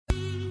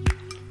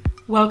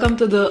Welcome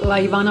to the La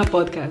Ivana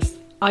podcast.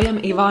 I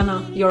am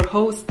Ivana, your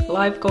host,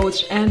 life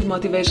coach, and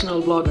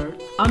motivational blogger.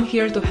 I'm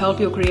here to help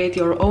you create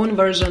your own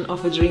version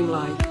of a dream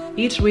life.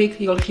 Each week,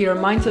 you'll hear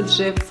mindset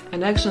shifts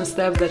and action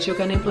steps that you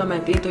can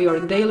implement into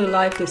your daily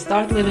life to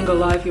start living a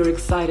life you're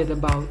excited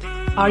about.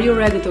 Are you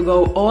ready to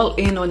go all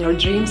in on your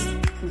dreams?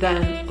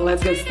 Then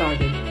let's get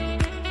started.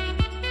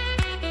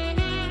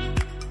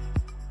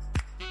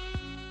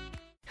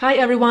 Hi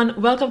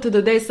everyone, welcome to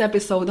today's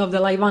episode of the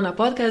La Ivana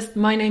podcast.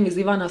 My name is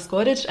Ivana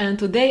Skoric and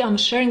today I'm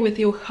sharing with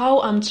you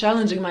how I'm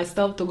challenging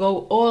myself to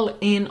go all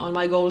in on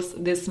my goals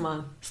this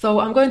month. So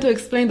I'm going to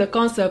explain the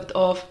concept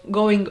of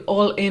going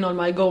all in on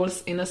my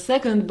goals in a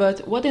second,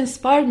 but what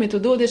inspired me to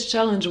do this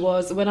challenge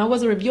was when I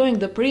was reviewing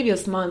the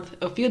previous month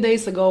a few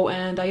days ago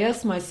and I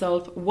asked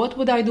myself, what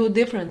would I do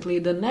differently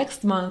the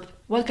next month?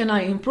 What can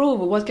I improve?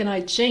 What can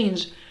I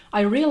change?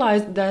 I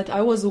realized that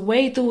I was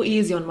way too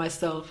easy on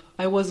myself.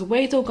 I was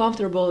way too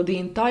comfortable the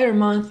entire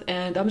month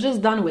and I'm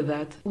just done with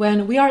that.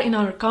 When we are in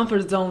our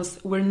comfort zones,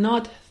 we're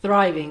not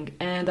thriving,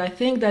 and I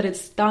think that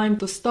it's time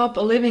to stop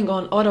living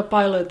on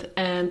autopilot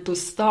and to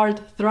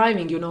start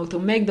thriving, to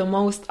make the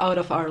most out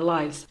of our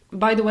lives.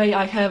 By the way,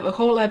 I have a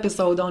whole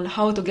episode on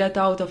how to get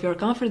out of your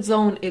comfort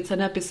zone. It's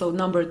an episode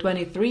number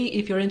 23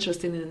 if you're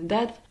interested in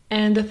that.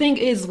 And the thing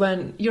is,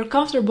 when you're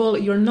comfortable,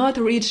 you're not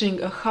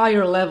reaching a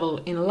higher level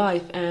in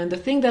life. And the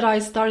thing that I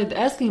started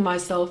asking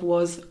myself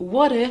was,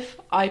 what if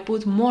I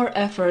put more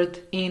effort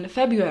in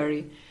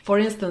February? For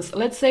instance,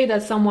 let's say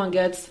that someone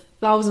gets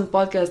 1,000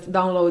 podcast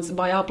downloads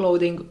by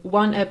uploading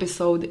one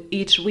episode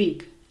each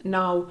week.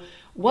 Now,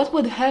 what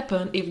would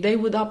happen if they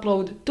would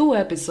upload 2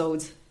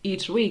 episodes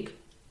each week?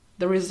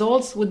 The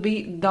results would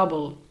be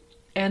double.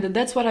 And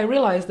that's what I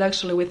realized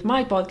actually with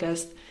my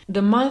podcast.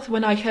 The month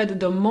when I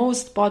had the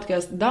most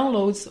podcast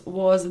downloads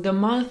was the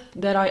month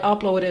that I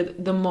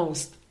uploaded the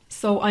most.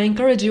 So I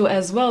encourage you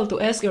as well to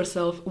ask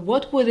yourself,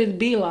 what would it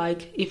be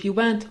like if you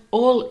went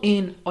all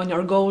in on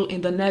your goal in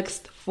the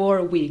next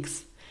 4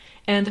 weeks?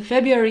 And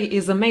February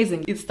is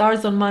amazing. It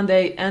starts on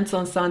Monday, ends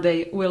on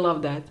Sunday. We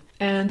love that.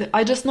 And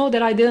I just know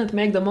that I didn't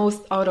make the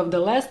most out of the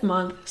last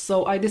month,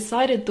 so I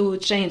decided to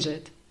change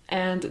it.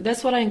 And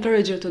that's what I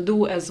encourage you to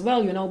do as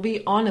well,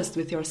 be honest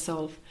with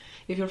yourself.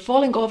 If you're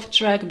falling off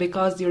track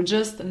because you're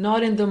just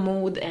not in the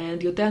mood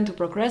and you tend to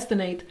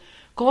procrastinate,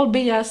 call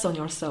BS on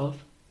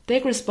yourself.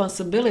 Take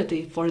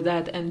responsibility for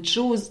that and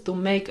choose to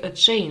make a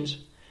change.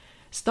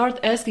 Start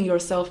asking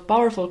yourself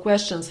powerful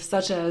questions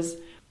such as,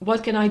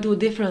 what can I do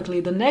differently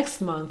the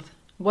next month?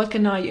 What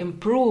can I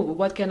improve?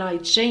 What can I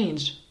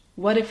change?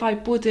 What if I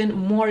put in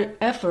more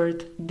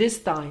effort this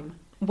time?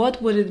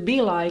 What would it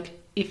be like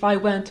if I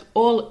went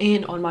all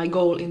in on my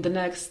goal in the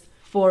next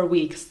 4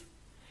 weeks?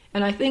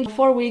 And I think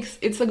 4 weeks,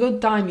 it's a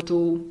good time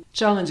to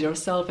challenge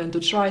yourself and to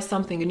try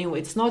something new.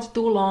 It's not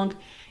too long,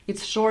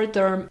 it's short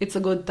term, it's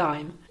a good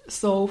time.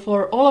 So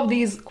for all of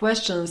these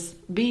questions,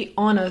 be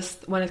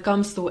honest when it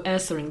comes to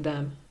answering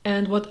them.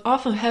 And what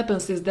often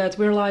happens is that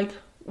we're like,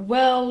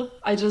 well,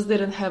 I just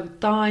didn't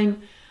have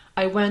time.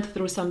 I went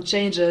through some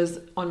changes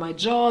on my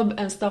job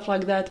and stuff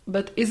like that.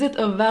 But is it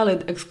a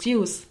valid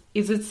excuse?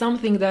 Is it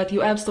something that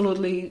you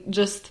absolutely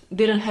just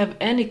didn't have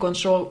any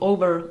control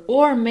over?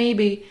 Or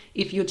maybe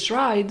if you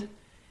tried,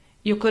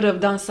 you could have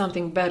done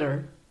something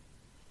better.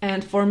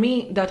 And for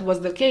me, that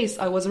was the case.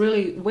 I was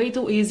really way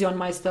too easy on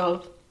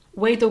myself,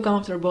 way too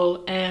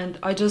comfortable, and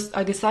I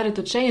decided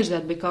to change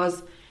that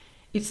because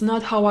it's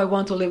not how I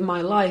want to live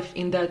my life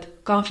in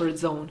that comfort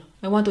zone.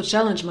 I want to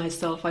challenge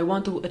myself. I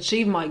want to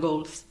achieve my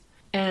goals.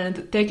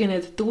 And taking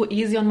it too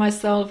easy on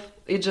myself,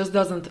 it just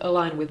doesn't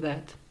align with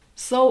that.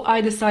 So I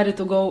decided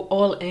to go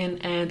all in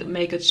and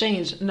make a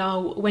change.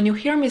 Now, when you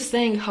hear me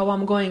saying how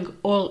I'm going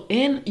all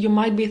in, you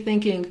might be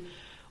thinking,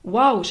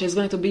 wow, she's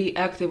going to be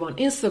active on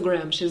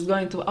Instagram. She's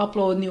going to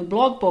upload new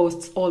blog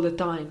posts all the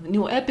time,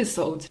 new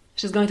episodes.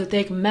 She's going to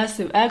take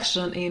massive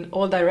action in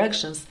all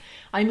directions.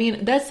 I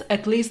mean, that's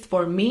at least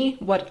for me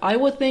what I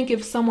would think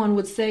if someone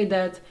would say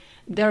that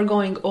they're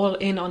going all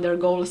in on their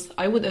goals.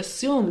 I would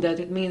assume that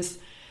it means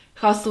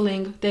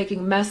hustling,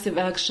 taking massive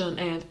action,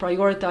 and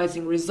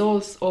prioritizing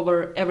results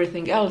over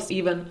everything else,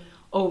 even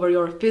over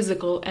your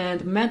physical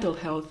and mental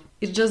health.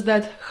 It's just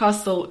that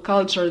hustle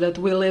culture that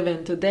we live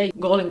in today.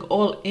 Going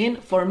all in,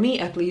 for me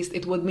at least,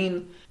 it would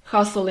mean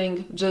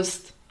hustling,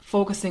 just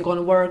focusing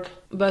on work.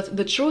 But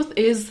the truth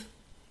is,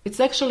 it's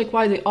actually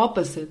quite the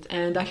opposite.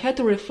 And I had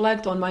to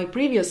reflect on my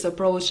previous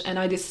approach and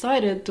I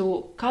decided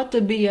to cut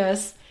the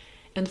BS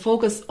and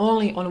focus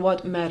only on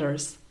what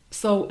matters.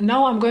 So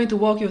now I'm going to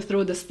walk you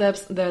through the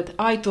steps that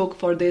I took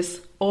for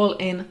this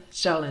all-in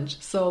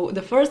challenge. So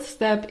the first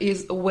step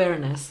is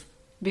awareness.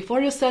 Before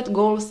you set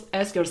goals,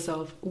 ask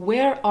yourself,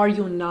 where are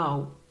you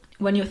now?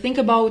 When you think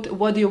about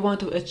what you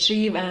want to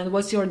achieve and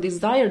what's your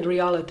desired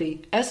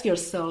reality, ask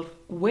yourself,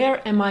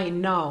 where am I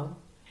now?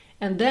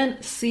 And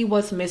then see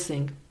what's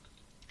missing.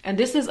 And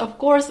this is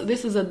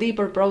a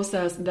deeper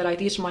process that I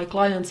teach my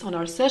clients on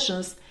our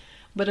sessions,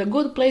 but a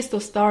good place to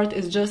start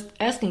is just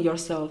asking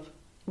yourself,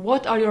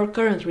 what are your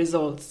current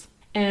results?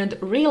 And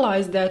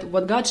realize that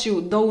what got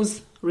you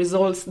those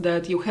results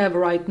that you have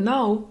right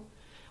now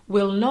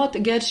will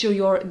not get you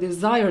your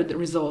desired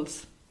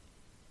results.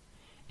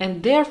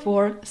 And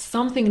therefore,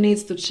 something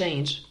needs to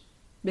change.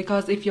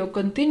 Because if you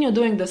continue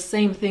doing the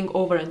same thing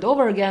over and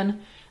over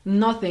again,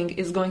 nothing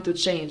is going to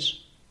change.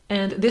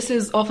 And this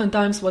is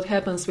oftentimes what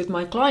happens with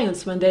my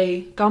clients when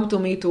they come to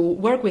me to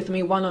work with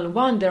me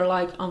one-on-one. They're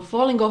like, I'm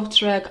falling off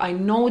track. I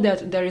know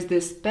that there is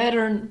this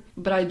pattern,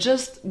 but I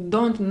just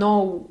don't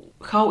know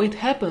how it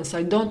happens.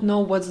 I don't know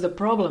what's the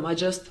problem. I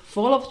just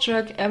fall off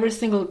track every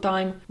single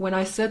time when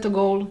I set a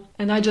goal,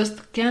 and I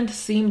just can't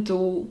seem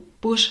to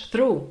push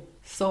through.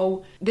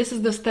 So this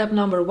is the step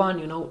number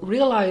 1,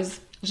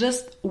 realize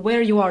just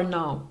where you are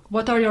now.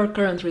 What are your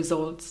current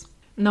results?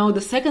 Now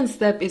the second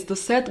step is to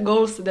set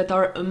goals that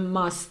are a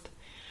must.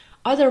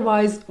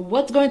 Otherwise,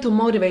 what's going to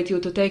motivate you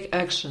to take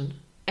action?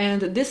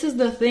 And this is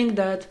the thing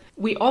that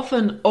we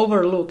often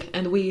overlook,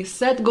 and we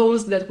set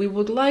goals that we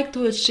would like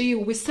to achieve.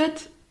 We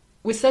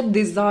set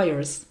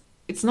desires.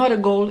 It's not a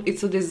goal,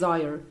 it's a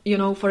desire.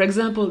 For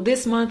example,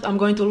 this month I'm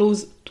going to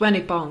lose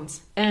 20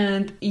 pounds.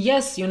 And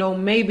yes,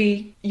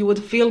 maybe you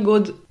would feel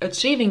good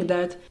achieving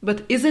that,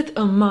 but is it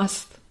a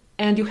must?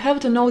 And you have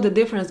to know the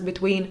difference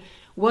between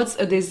what's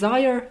a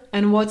desire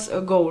and what's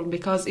a goal.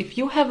 Because if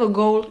you have a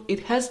goal, it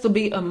has to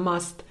be a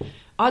must.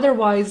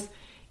 Otherwise,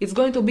 it's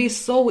going to be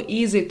so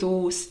easy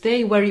to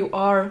stay where you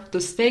are,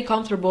 to stay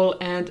comfortable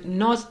and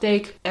not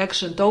take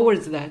action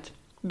towards that.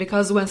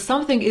 Because when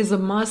something is a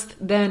must,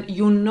 then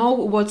you know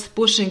what's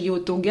pushing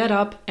you to get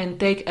up and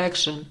take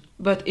action.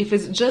 But if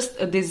it's just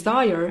a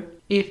desire,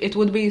 if it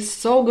would be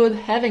so good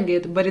having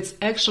it, but it's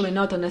actually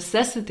not a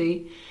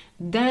necessity,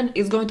 then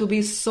it's going to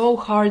be so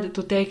hard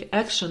to take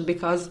action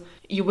because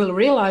you will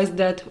realize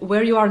that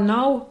where you are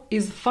now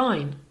is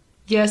fine.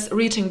 Yes,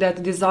 reaching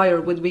that desire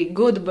would be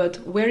good, but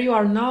where you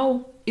are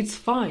now, it's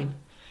fine.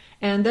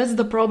 And that's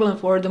the problem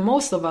for the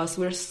most of us.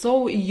 We're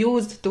so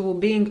used to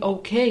being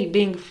okay,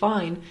 being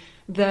fine,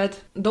 that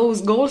those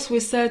goals we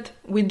set,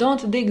 we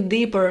don't dig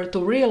deeper to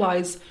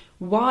realize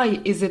why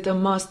is it a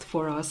must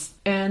for us.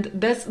 And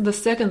that's the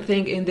second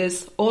thing in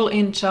this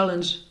all-in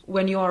challenge.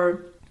 When you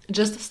are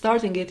just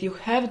starting it, you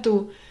have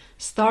to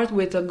start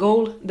with a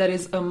goal that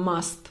is a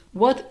must.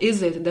 What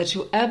is it that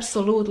you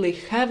absolutely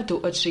have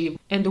to achieve?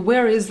 And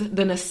where is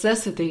the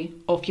necessity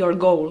of your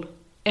goal?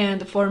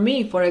 And for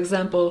me, for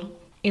example,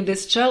 in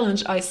this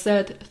challenge, I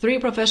set 3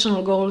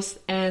 professional goals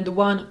and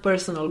 1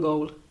 personal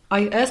goal.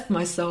 I asked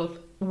myself,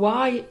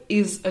 why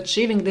is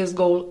achieving this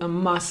goal a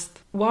must?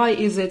 Why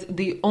is it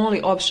the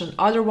only option?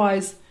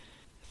 Otherwise,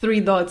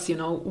 3 dots,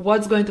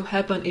 what's going to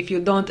happen if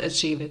you don't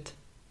achieve it?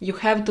 You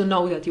have to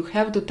know that. You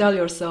have to tell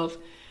yourself,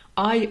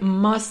 I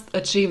must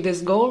achieve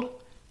this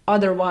goal,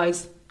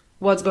 otherwise,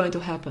 what's going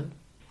to happen?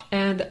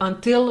 And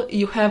until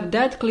you have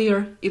that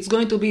clear, it's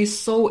going to be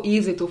so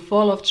easy to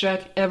fall off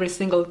track every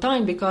single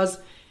time because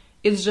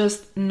it's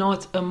just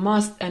not a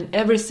must, and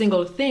every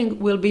single thing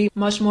will be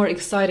much more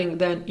exciting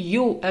than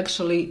you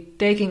actually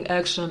taking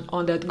action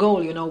on that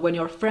goal. When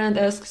your friend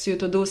asks you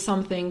to do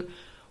something,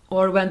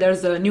 or when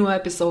there's a new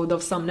episode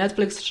of some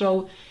Netflix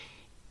show,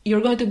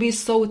 you're going to be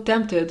so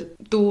tempted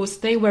to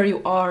stay where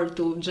you are,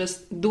 to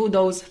just do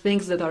those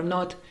things that are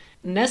not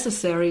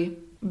necessary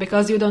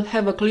because you don't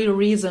have a clear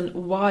reason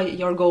why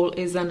your goal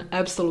is an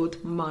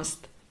absolute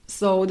must.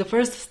 So the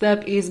first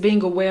step is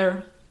being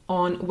aware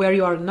on where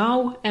you are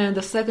now, and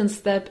the second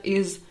step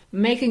is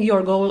making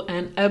your goal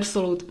an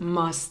absolute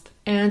must.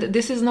 And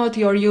this is not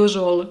your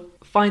usual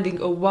finding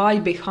a why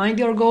behind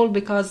your goal,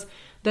 because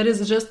that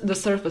is just the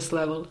surface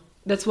level.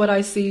 That's what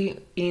I see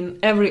in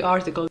every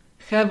article.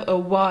 Have a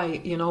why,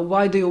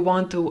 why do you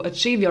want to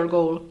achieve your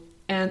goal?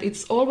 And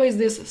it's always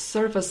this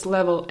surface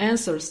level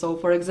answer. So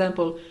for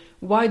example,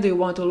 why do you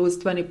want to lose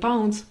 20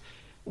 pounds?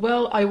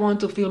 Well, I want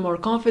to feel more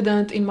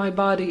confident in my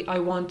body. I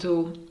want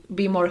to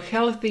be more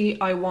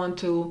healthy. I want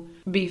to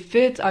be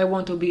fit. I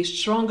want to be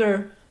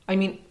stronger. I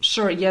mean,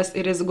 sure, yes,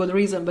 it is a good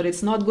reason, but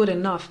it's not good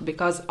enough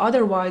because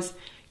otherwise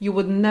you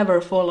would never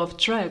fall off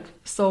track.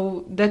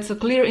 So that's a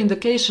clear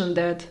indication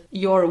that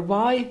your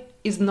why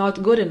is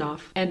not good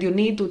enough and you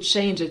need to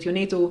change it. You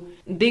need to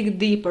dig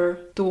deeper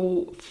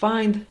to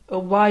find a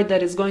why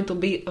that is going to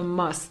be a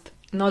must,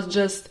 not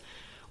just,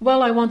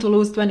 well, I want to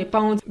lose 20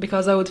 pounds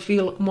because I would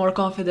feel more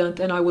confident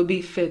and I would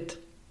be fit.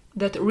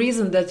 That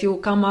reason that you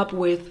come up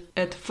with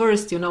at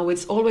first,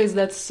 it's always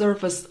that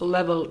surface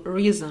level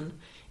reason.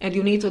 And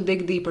you need to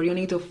dig deeper. You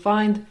need to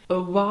find a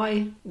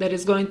why that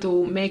is going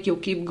to make you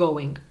keep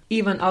going,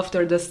 even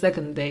after the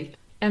second day.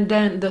 And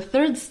then the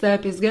third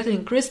step is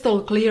getting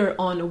crystal clear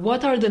on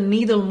what are the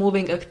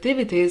needle-moving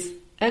activities,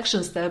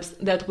 action steps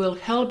that will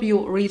help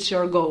you reach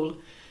your goal.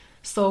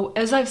 So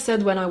as I've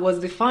said when I was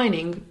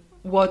defining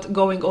what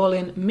going all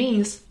in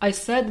means, I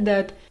said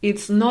that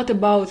it's not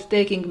about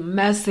taking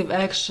massive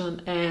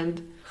action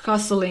and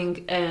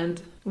hustling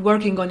and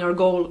working on your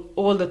goal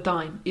all the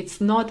time. It's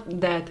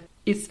not that.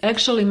 It's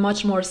actually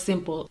much more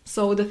simple.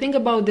 So the thing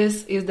about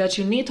this is that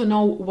you need to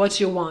know what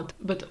you want,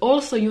 but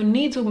also you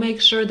need to make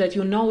sure that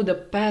you know the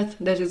path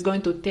that is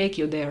going to take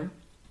you there.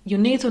 You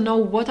need to know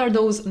what are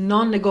those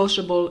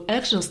non-negotiable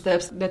action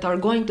steps that are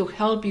going to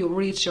help you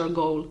reach your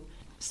goal.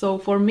 So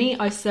for me,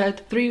 I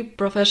set 3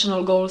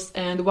 professional goals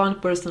and 1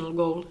 personal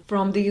goal.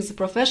 From these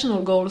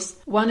professional goals,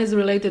 1 is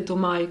related to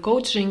my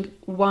coaching,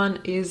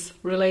 1 is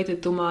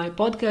related to my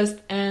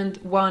podcast, and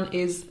 1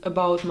 is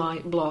about my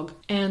blog.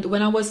 And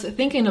when I was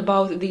thinking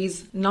about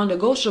these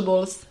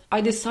non-negotiables,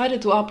 I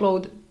decided to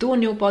upload 2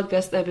 new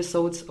podcast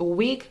episodes a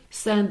week,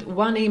 send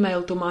 1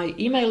 email to my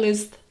email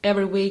list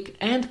every week,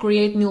 and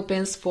create new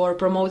pins for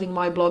promoting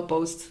my blog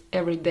posts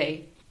every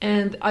day.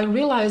 And I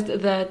realized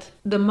that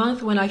the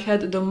month when I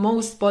had the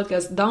most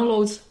podcast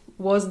downloads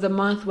was the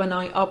month when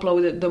I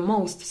uploaded the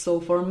most. So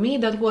for me,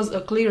 that was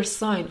a clear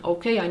sign.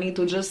 Okay, I need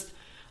to just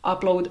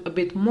upload a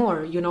bit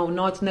more,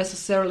 not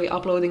necessarily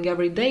uploading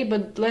every day,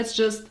 but let's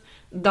just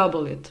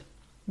double it,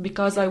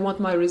 because I want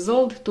my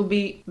result to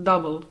be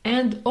double.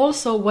 And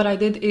also what I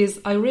did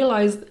is I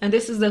realized, and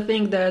this is the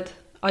thing that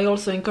I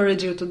also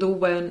encourage you to do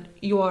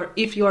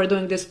if you are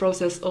doing this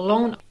process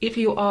alone, if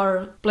you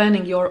are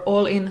planning your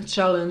all-in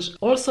challenge.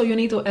 Also, you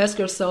need to ask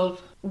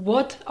yourself,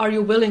 what are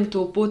you willing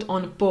to put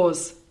on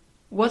pause?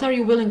 What are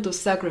you willing to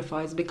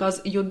sacrifice? Because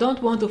you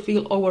don't want to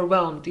feel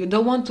overwhelmed. You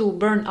don't want to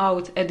burn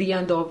out at the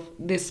end of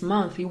this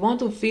month. You want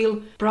to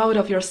feel proud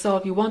of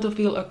yourself. You want to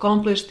feel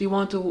accomplished. You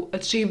want to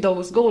achieve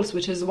those goals,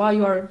 which is why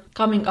you are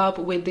coming up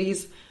with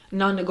these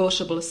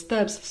non-negotiable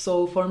steps.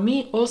 So for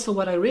me, also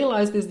what I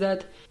realized is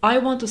that I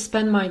want to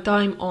spend my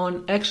time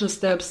on action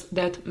steps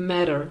that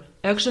matter,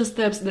 action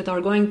steps that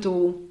are going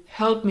to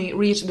help me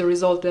reach the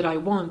result that I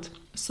want.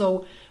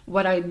 So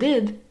what I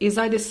did is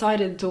I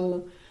decided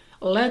to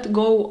let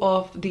go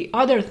of the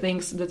other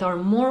things that are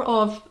more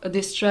of a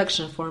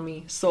distraction for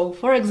me. So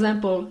for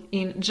example,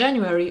 in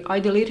January, I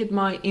deleted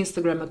my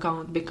Instagram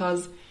account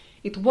because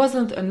it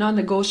wasn't a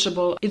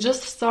non-negotiable. It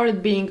just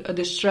started being a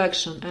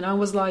distraction. And I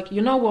was like,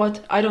 you know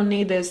what? I don't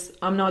need this.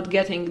 I'm not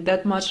getting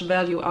that much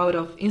value out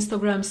of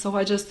Instagram. So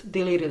I just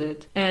deleted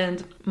it.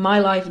 And my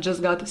life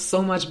just got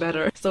so much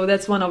better. So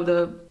that's one of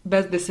the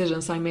best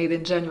decisions I made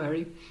in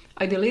January.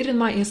 I deleted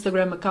my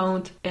Instagram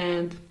account.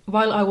 And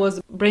while I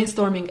was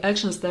brainstorming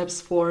action steps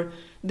for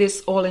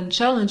this all-in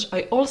challenge,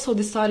 I also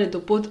decided to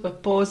put a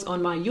pause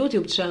on my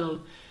YouTube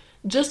channel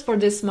just for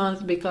this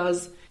month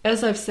because,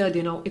 as I've said,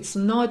 it's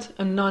not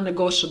a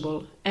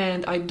non-negotiable,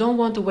 and I don't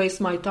want to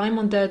waste my time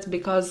on that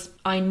because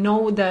I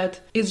know that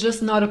it's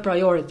just not a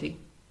priority.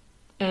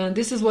 And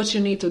this is what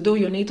you need to do.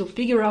 You need to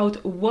figure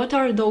out what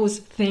are those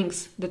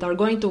things that are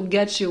going to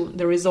get you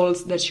the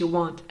results that you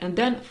want, and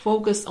then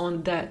focus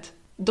on that.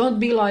 Don't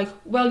be like,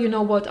 well, you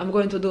know what, I'm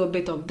going to do a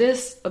bit of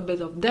this, a bit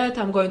of that,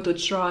 I'm going to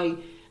try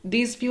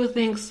these few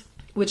things,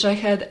 which I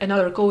had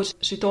another coach,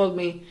 she told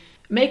me,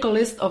 make a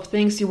list of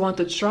things you want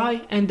to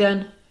try and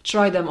then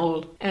try them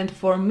all. And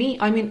for me,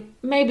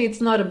 maybe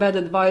it's not a bad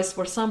advice.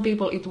 For some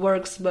people it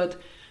works,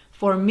 but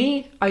for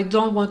me, I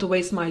don't want to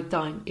waste my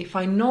time. If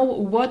I know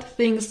what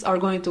things are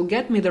going to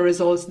get me the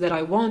results that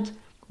I want,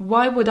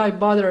 why would I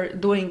bother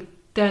doing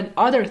 10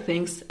 other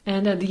things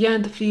and at the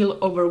end feel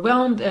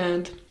overwhelmed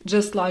and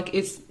just like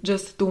it's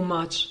just too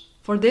much?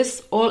 For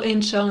this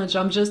all-in challenge,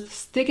 I'm just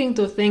sticking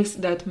to things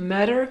that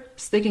matter,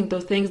 sticking to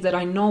things that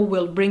I know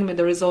will bring me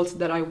the results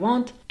that I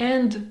want.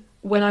 And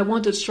when I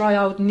want to try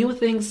out new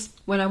things,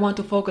 when I want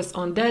to focus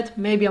on that,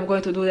 maybe I'm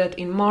going to do that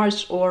in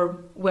March or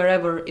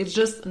wherever. It's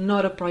just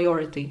not a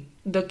priority.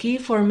 The key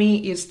for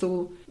me is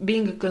to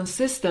being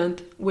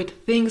consistent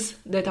with things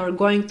that are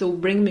going to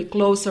bring me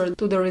closer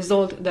to the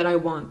result that I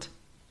want.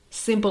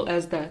 Simple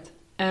as that.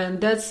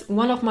 And that's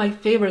one of my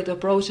favorite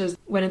approaches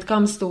when it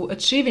comes to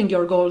achieving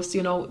your goals.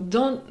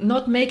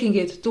 Not making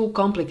it too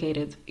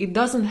complicated. It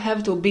doesn't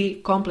have to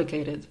be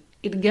complicated.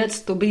 It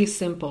gets to be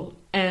simple.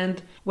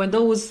 And when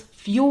those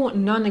few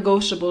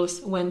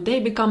non-negotiables, when they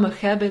become a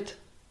habit,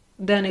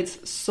 then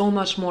it's so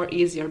much more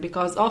easier,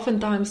 because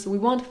oftentimes we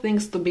want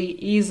things to be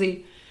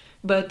easy,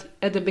 but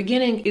at the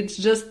beginning it's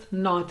just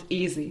not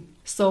easy.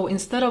 So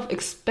instead of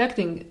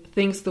expecting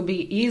things to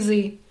be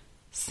easy,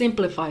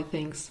 simplify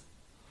things.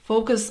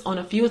 Focus on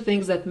a few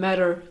things that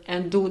matter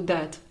and do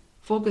that.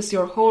 Focus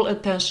your whole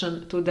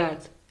attention to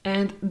that,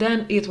 and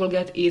then it will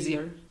get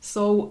easier.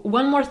 So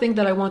one more thing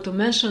that I want to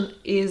mention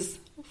is,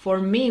 for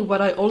me,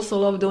 what I also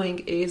love doing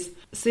is,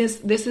 since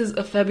this is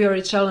a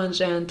February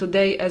challenge and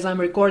today as I'm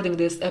recording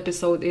this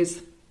episode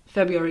is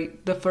February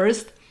the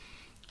 1st,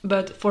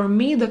 but for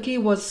me the key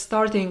was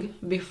starting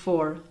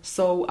before.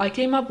 So I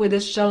came up with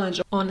this challenge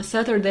on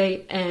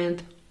Saturday,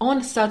 and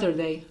on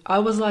Saturday I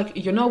was like,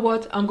 you know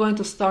what, I'm going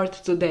to start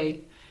today.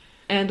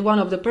 And one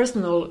of the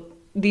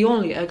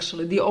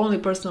only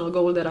personal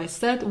goal that I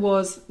set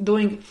was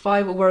doing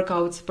 5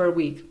 workouts per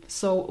week.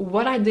 So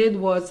what I did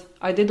was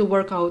I did a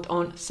workout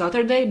on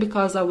Saturday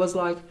because I was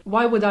like,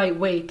 why would I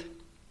wait?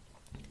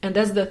 And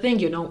that's the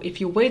thing,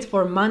 if you wait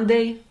for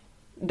Monday,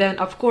 then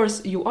of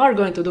course you are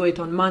going to do it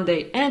on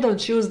Monday and on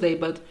Tuesday,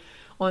 but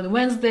on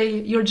Wednesday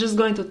you're just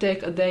going to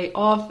take a day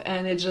off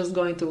and you're just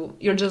going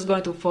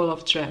to fall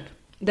off track.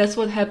 That's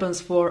what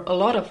happens for a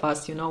lot of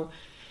us,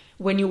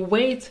 When you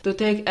wait to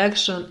take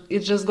action,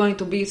 it's just going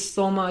to be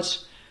so much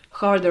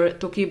harder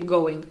to keep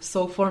going.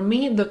 So for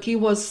me, the key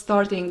was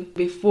starting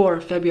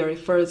before February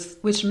 1st,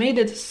 which made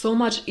it so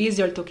much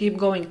easier to keep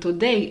going.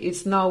 Today,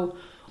 it's now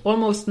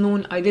almost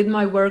noon. I did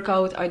my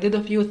workout, I did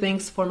a few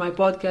things for my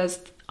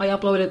podcast, I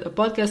uploaded a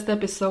podcast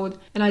episode,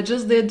 and I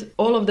just did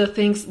all of the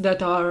things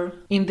that are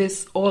in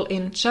this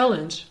all-in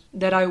challenge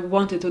that I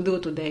wanted to do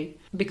today,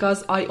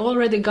 because I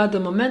already got the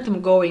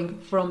momentum going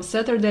from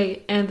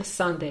Saturday and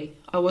Sunday.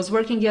 I was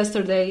working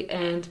yesterday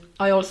and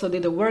I also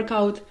did a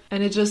workout,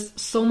 and it's just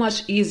so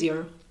much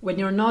easier when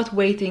you're not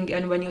waiting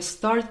and when you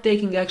start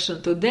taking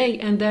action today,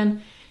 and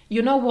then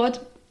you know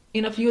what?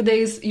 In a few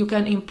days you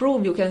can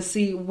improve, you can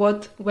see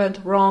what went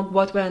wrong,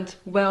 what went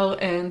well,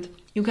 and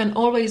you can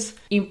always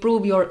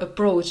improve your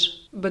approach.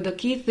 But the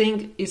key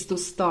thing is to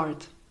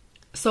start.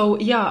 So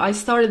yeah, I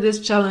started this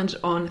challenge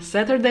on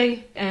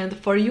Saturday, and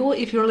for you,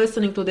 if you're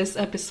listening to this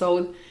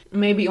episode,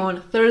 maybe on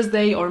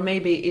Thursday or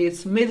maybe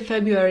it's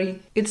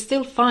mid-February, it's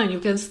still fine. You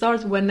can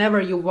start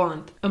whenever you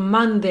want. A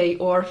Monday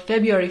or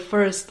February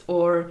 1st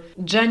or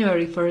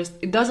January 1st,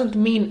 it doesn't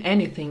mean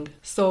anything.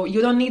 So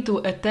you don't need to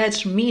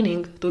attach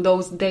meaning to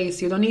those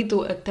days. You don't need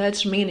to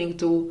attach meaning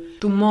to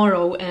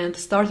tomorrow and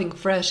starting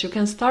fresh. You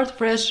can start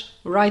fresh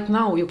right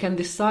now. You can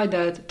decide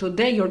that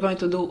today you're going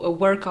to do a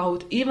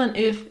workout, even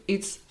if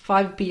it's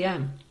 5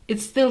 p.m.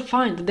 It's still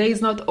fine, the day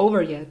is not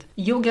over yet.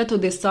 You get to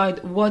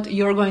decide what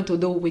you're going to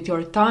do with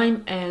your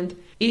time and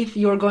if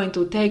you're going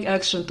to take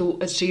action to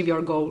achieve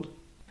your goal.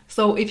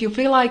 So if you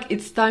feel like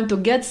it's time to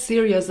get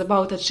serious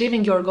about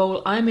achieving your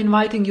goal, I'm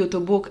inviting you to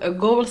book a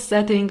goal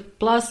setting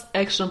plus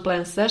action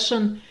plan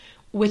session,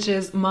 which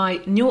is my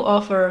new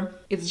offer.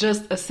 It's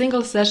just a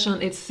single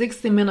session, it's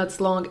 60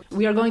 minutes long.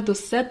 We are going to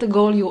set the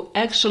goal you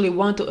actually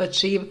want to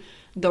achieve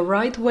the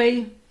right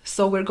way.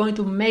 So we're going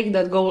to make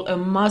that goal a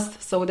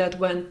must so that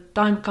when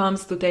time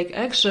comes to take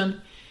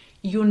action,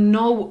 you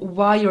know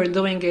why you're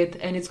doing it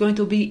and it's going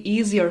to be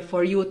easier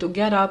for you to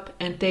get up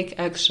and take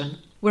action.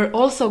 We're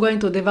also going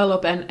to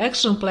develop an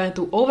action plan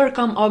to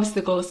overcome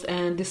obstacles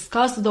and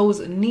discuss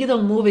those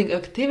needle-moving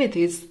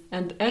activities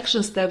and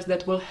action steps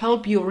that will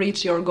help you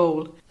reach your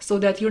goal. So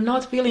that you're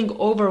not feeling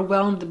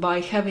overwhelmed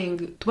by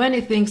having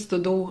 20 things to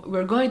do,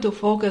 we're going to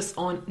focus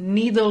on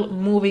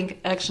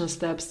needle-moving action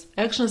steps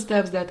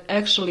that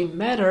actually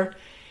matter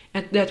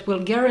and that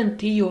will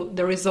guarantee you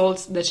the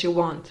results that you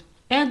want.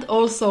 And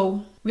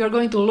also, we are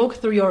going to look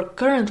through your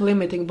current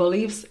limiting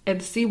beliefs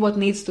and see what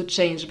needs to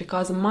change,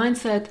 because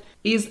mindset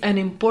is an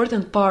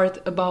important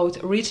part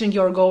about reaching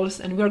your goals,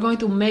 and we are going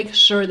to make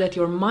sure that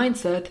your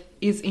mindset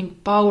is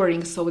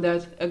empowering so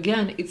that,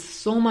 again, it's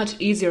so much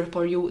easier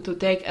for you to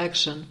take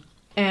action.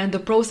 And the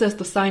process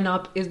to sign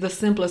up is the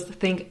simplest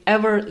thing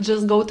ever.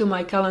 Just go to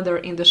my calendar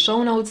in the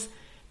show notes,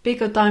 pick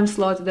a time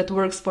slot that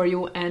works for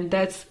you, and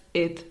that's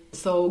it.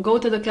 So go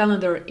to the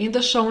calendar in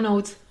the show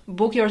notes,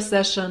 book your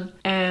session,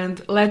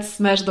 and let's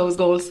smash those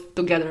goals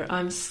together.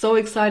 I'm so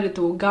excited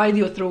to guide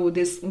you through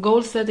this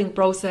goal setting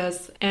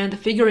process and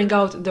figuring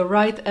out the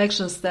right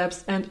action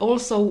steps and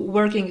also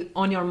working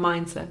on your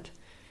mindset.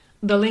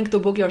 The link to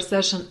book your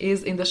session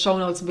is in the show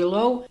notes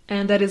below.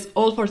 And that is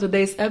all for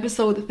today's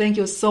episode. Thank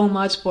you so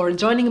much for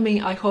joining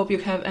me. I hope you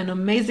have an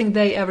amazing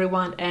day,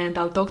 everyone, and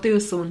I'll talk to you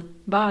soon.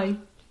 Bye!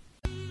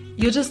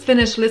 You just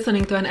finished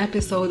listening to an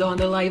episode on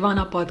the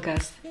Laivana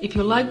podcast. If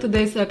you liked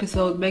today's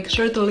episode, make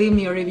sure to leave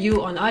me a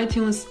review on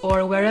iTunes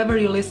or wherever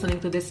you're listening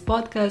to this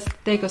podcast.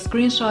 Take a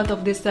screenshot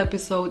of this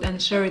episode and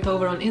share it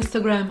over on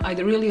Instagram. I'd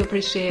really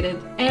appreciate it.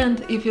 And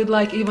if you'd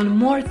like even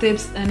more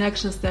tips and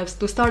action steps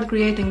to start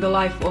creating the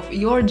life of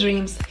your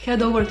dreams,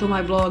 head over to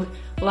my blog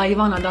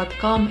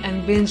laivana.com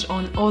and binge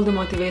on all the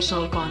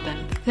motivational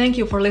content. Thank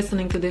you for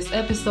listening to this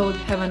episode.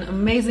 Have an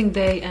amazing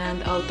day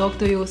and I'll talk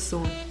to you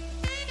soon.